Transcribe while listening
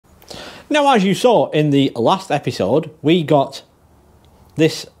Now, as you saw in the last episode, we got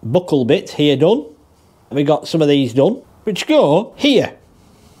this buckle bit here done. We got some of these done, which go here.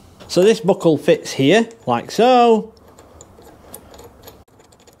 So this buckle fits here, like so.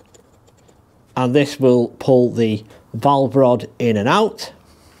 And this will pull the valve rod in and out.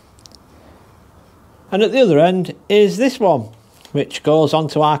 And at the other end is this one, which goes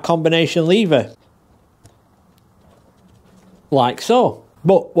onto our combination lever. Like so.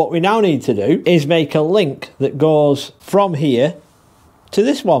 But what we now need to do is make a link that goes from here to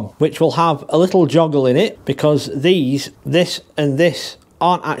this one, which will have a little joggle in it, because this and this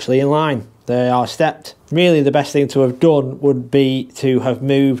aren't actually in line. They are stepped. Really, the best thing to have done would be to have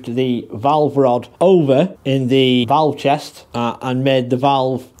moved the valve rod over in the valve chest and made the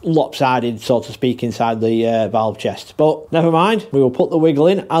valve lopsided, so to speak, inside the valve chest. But never mind, we will put the wiggle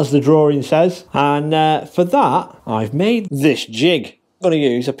in as the drawing says. And for that, I've made this jig. I'm going to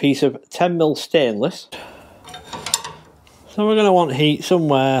use a piece of 10mm stainless. So we're going to want heat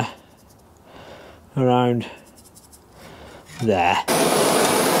somewhere around there.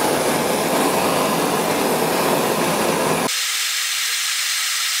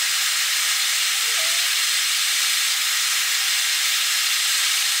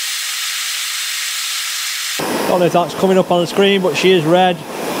 I don't know if that's coming up on the screen, but she is red.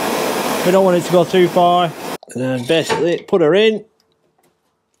 We don't want it to go too far. And then basically put her in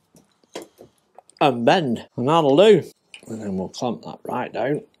and bend, and that'll do. And then we'll clamp that right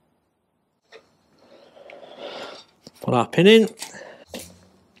down. Put our pin in.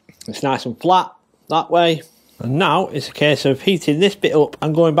 It's nice and flat that way. And now it's a case of heating this bit up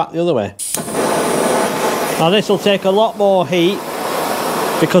and going back the other way. Now this will take a lot more heat,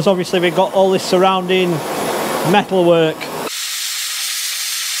 because obviously we've got all this surrounding metal work.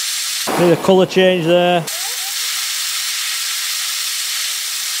 Need a colour change there.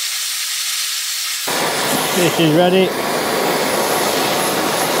 This is ready.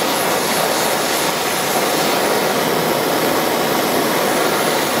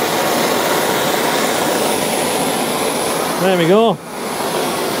 There we go.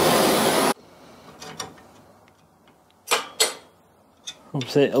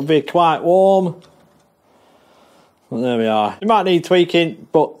 Obviously it'll be quite warm. Well, there we are. It might need tweaking,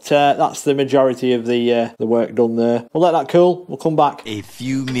 but that's the majority of the work done there. We'll let that cool. We'll come back. A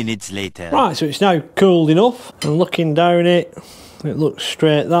few minutes later. Right, so it's now cooled enough. And looking down it looks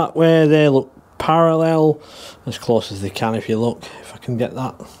straight that way. They look parallel, as close as they can if you look. If I can get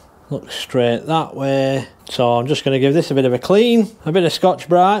that. Look straight that way. So I'm just going to give this a bit of a clean, a bit of Scotch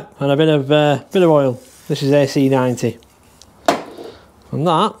Brite, and a bit of oil. This is AC90. And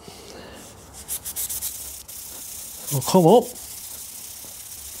that will come up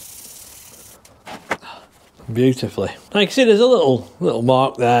beautifully. Now you can see there's a little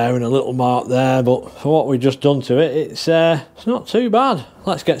mark there and a little mark there, but for what we've just done to it, it's not too bad.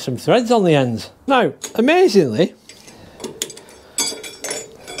 Let's get some threads on the ends. Now, amazingly,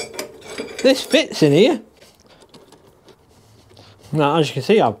 this fits in here. Now, as you can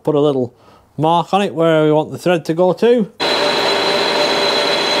see, I've put a little mark on it where we want the thread to go to.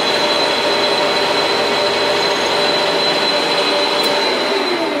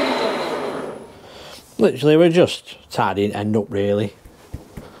 Literally, we're just tidying end up, really.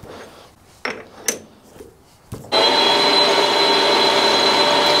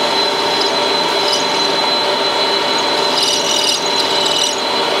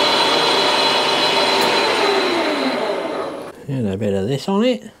 And a bit of this on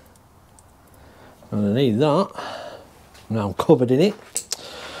it. And I need that. Now I'm covered in it.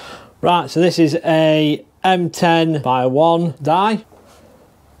 Right, so this is a M10 by 1 die.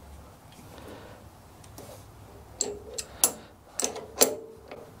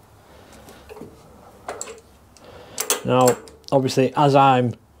 Now, obviously, as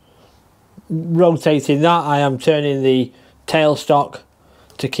I'm rotating that, I am turning the tailstock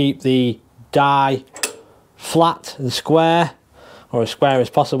to keep the die flat and square, or as square as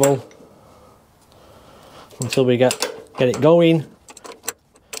possible, until we get it going.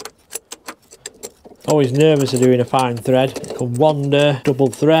 Always nervous of doing a fine thread. It could wander, double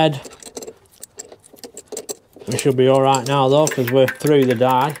thread. We should be alright now though, because we're through the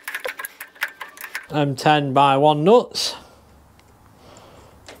die. M10 by 1 nuts.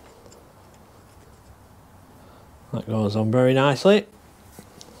 That goes on very nicely.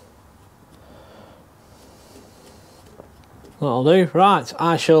 That'll do. Right,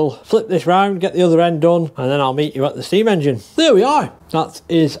 I shall flip this round, get the other end done, and then I'll meet you at the steam engine. There we are. That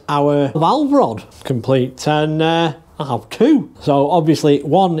is our valve rod complete, and I have 2. So obviously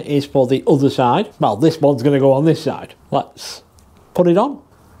one is for the other side. Well, this one's going to go on this side. Let's put it on.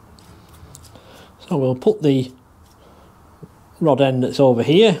 So we'll put the rod end that's over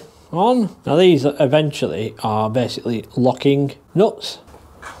here on. Now these eventually are basically locking nuts.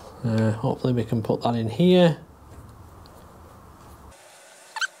 Hopefully we can put that in here.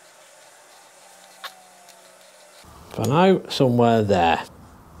 For now, somewhere there.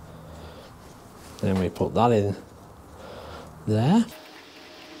 Then we put that in there.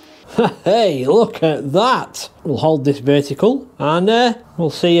 Hey, look at that! We'll hold this vertical and we'll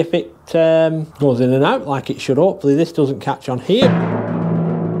see if it goes in and out like it should. Hopefully this doesn't catch on here.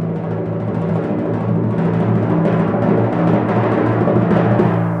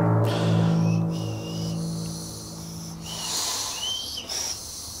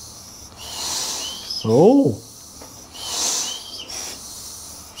 Oh!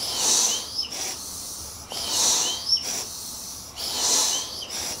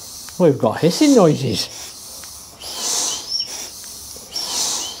 We've got hissing noises.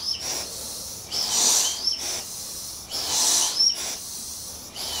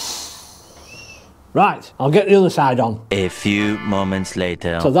 Right, I'll get the other side on. A few moments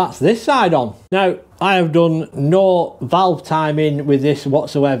later. So that's this side on. Now, I have done no valve timing with this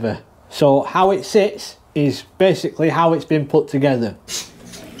whatsoever. So how it sits is basically how it's been put together.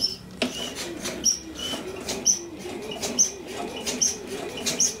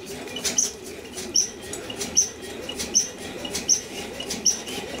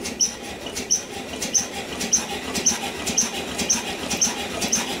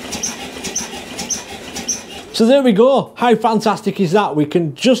 So there we go. How fantastic is that? We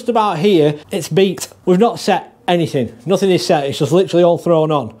can just about hear it's beat. We've not set anything. Nothing is set. It's just literally all thrown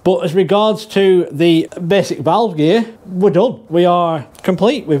on. But as regards to the basic valve gear, we're done. We are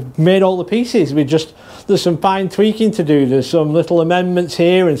complete. We've made all the pieces. There's some fine tweaking to do. There's some little amendments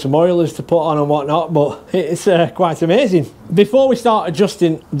here and some oilers to put on and whatnot, but it's quite amazing. Before we start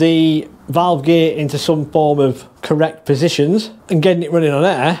adjusting the valve gear into some form of correct positions and getting it running on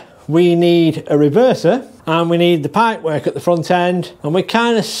air, we need a reverser and we need the pipe work at the front end, and we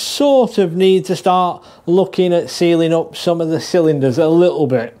kind of sort of need to start looking at sealing up some of the cylinders a little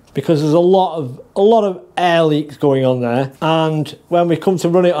bit, because there's a lot of air leaks going on there, and when we come to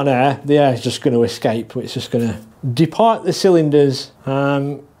run it on air, the air is just going to escape. It's just going to depart the cylinders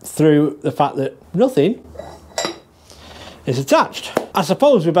through the fact that nothing is attached. I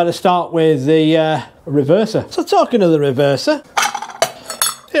suppose we better start with the reverser. So talking of the reverser,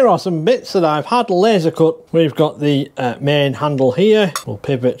 here are some bits that I've had laser cut. We've got the main handle here. We'll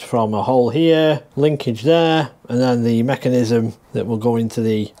pivot from a hole here, linkage there, and then the mechanism that will go into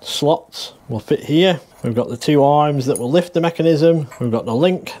the slots will fit here. We've got the two arms that will lift the mechanism. We've got the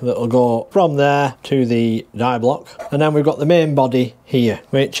link that will go from there to the die block. And then we've got the main body here,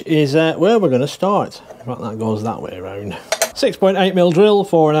 which is where we're going to start. In fact, that goes that way around. 6.8mm drill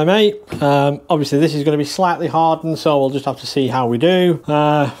for an M8. Obviously this is going to be slightly hardened, so we'll just have to see how we do.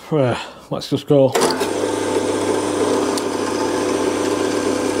 Let's just go.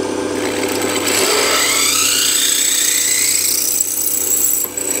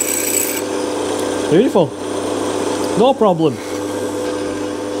 Beautiful. No problem.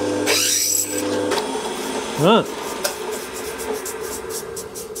 Right.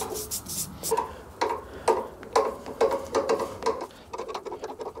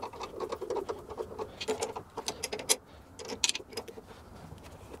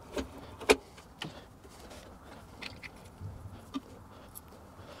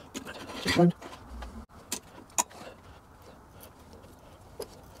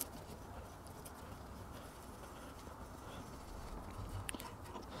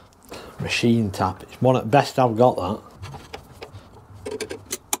 Machine tap. It's one at best I've got that.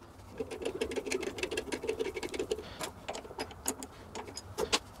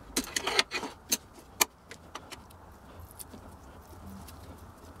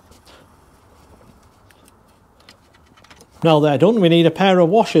 Now they're done, we need a pair of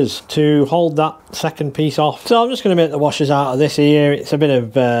washers to hold that second piece off. So I'm just going to make the washers out of this here. It's a bit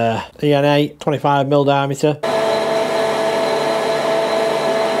of EN8, 25mm diameter.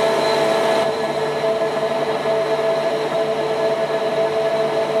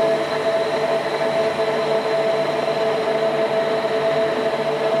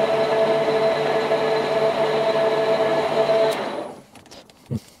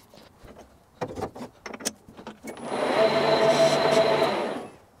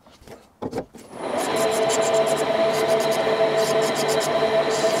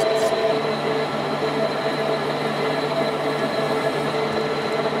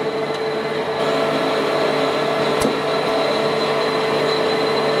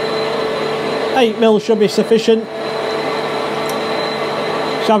 $8mm should be sufficient.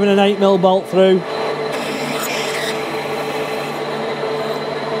 Just having an 8mm bolt through.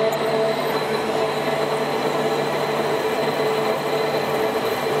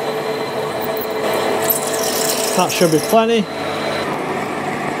 That should be plenty.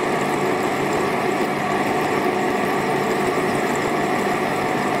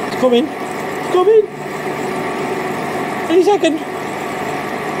 It's coming. It's coming. Any second.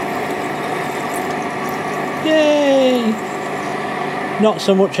 Yay! Not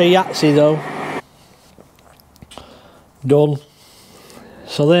so much a Yahtzee though. Done.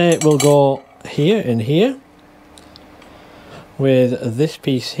 So they will go here and here with this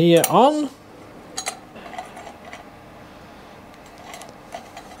piece here on.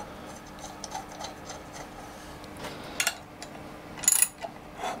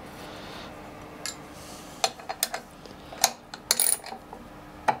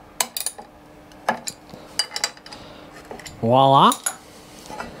 Voila.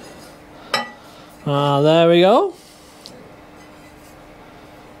 There we go.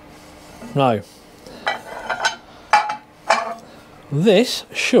 Now, this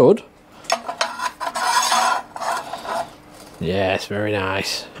should... Yes, very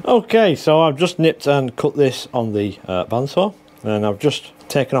nice. Okay, so I've just nipped and cut this on the bandsaw, and I've just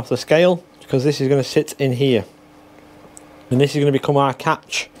taken off the scale because this is going to sit in here. And this is going to become our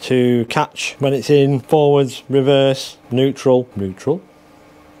catch to catch when it's in forwards, reverse, neutral,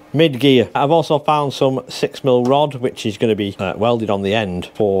 mid gear. I've also found some 6mm rod which is going to be welded on the end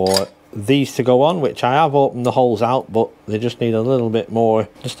for these to go on, which I have opened the holes out, but they just need a little bit more,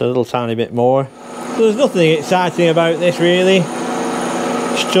 just a little tiny bit more. So there's nothing exciting about this really.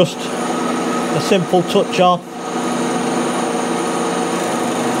 It's just a simple touch off.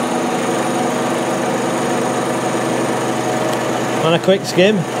 And a quick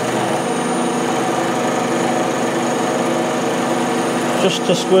skim, just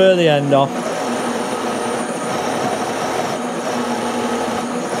to square the end off.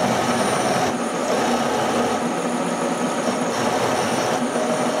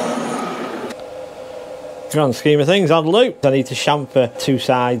 Grand scheme of things, I'll do. I need to chamfer two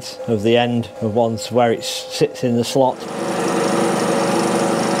sides of the end of one where it sits in the slot.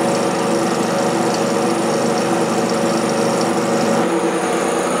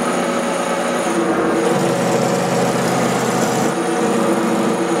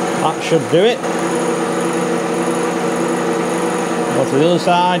 Should do it. Go to the other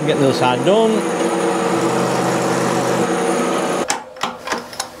side, get the other side done.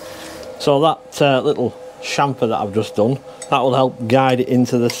 So that little chamfer that I've just done, that will help guide it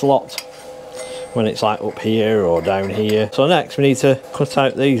into the slot when it's like up here or down here. So next we need to cut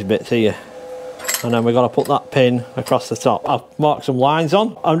out these bits here, and then we're going to put that pin across the top. I've marked some lines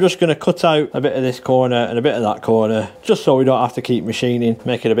on. I'm just going to cut out a bit of this corner and a bit of that corner, just so we don't have to keep machining,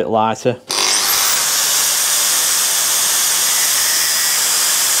 make it a bit lighter.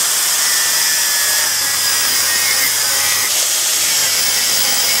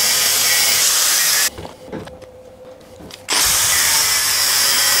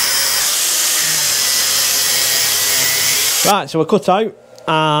 Right, so we're cut out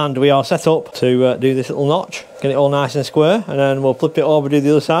and we are set up to do this little notch, get it all nice and square, and then we'll flip it over, do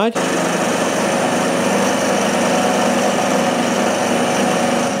the other side.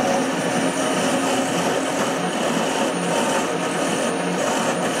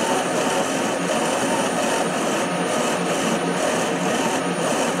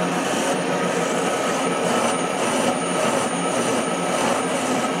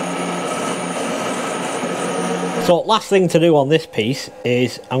 So last thing to do on this piece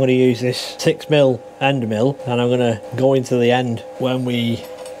is I'm going to use this 6mm end mill, and I'm going to go into the end when we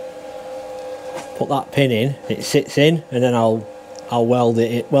put that pin in. It sits in, and then I'll weld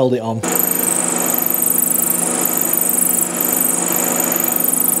it on.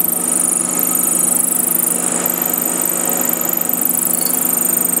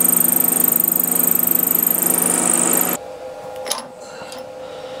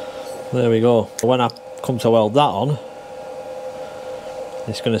 There we go. When I come to weld that on,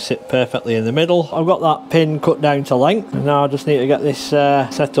 it's going to sit perfectly in the middle. I've got that pin cut down to length, and now I just need to get this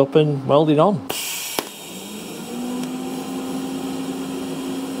set up and welded on.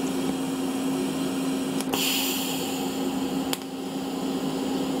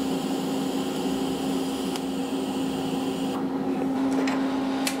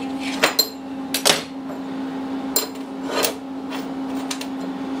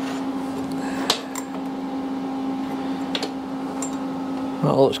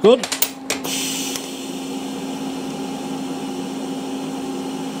 That looks good.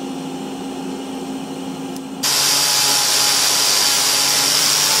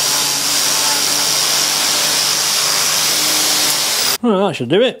 Well, that should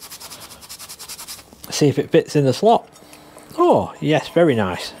do it. See if it fits in the slot. Oh, yes, very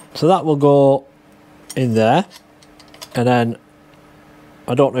nice. So that will go in there. And then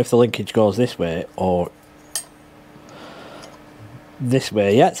I don't know if the linkage goes this way or this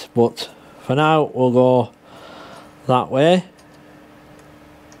way yet, but for now we'll go that way.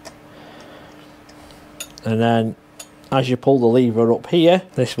 And then as you pull the lever up here,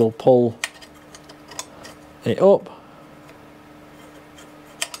 this will pull it up,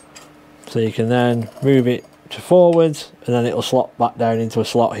 so you can then move it to forwards, and then it'll slot back down into a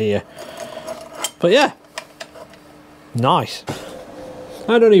slot here. But yeah, nice.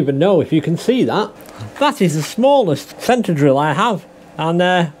 I don't even know if you can see that. That is the smallest centre drill I have, and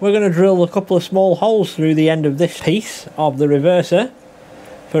we're going to drill a couple of small holes through the end of this piece of the reverser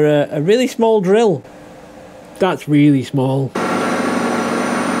for a really small drill. That's really small.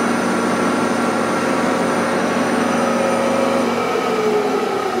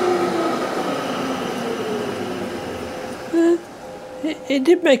 It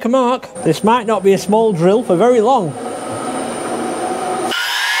did make a mark. This might not be a small drill for very long.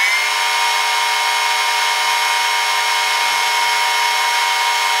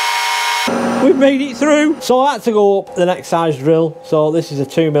 We've made it through. So I had to go up the next size drill. So this is a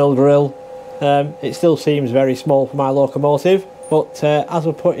 2mm drill. It still seems very small for my locomotive, but as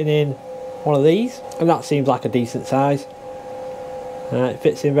we're putting in one of these, and that seems like a decent size, it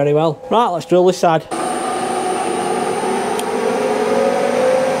fits in very well. Right, let's drill this side.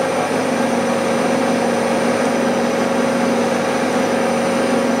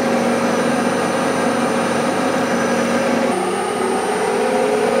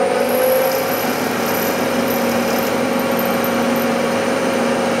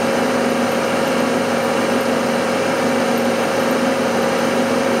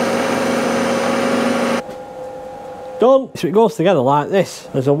 Done. So it goes together like this.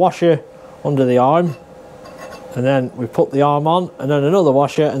 There's a washer under the arm, and then we put the arm on, and then another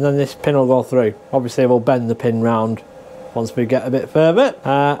washer, and then this pin will go through. Obviously we'll bend the pin round once we get a bit further,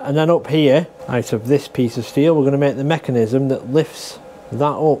 and then up here, out of this piece of steel, we're going to make the mechanism that lifts that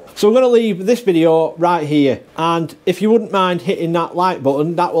up. So we're going to leave this video right here, and if you wouldn't mind hitting that like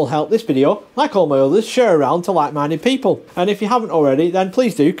button, that will help this video, like all my others, share around to like-minded people. And if you haven't already, then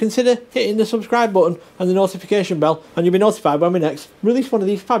please do consider hitting the subscribe button and the notification bell, and you'll be notified when we next release one of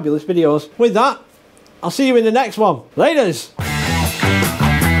these fabulous videos. With that, I'll see you in the next one. Laters!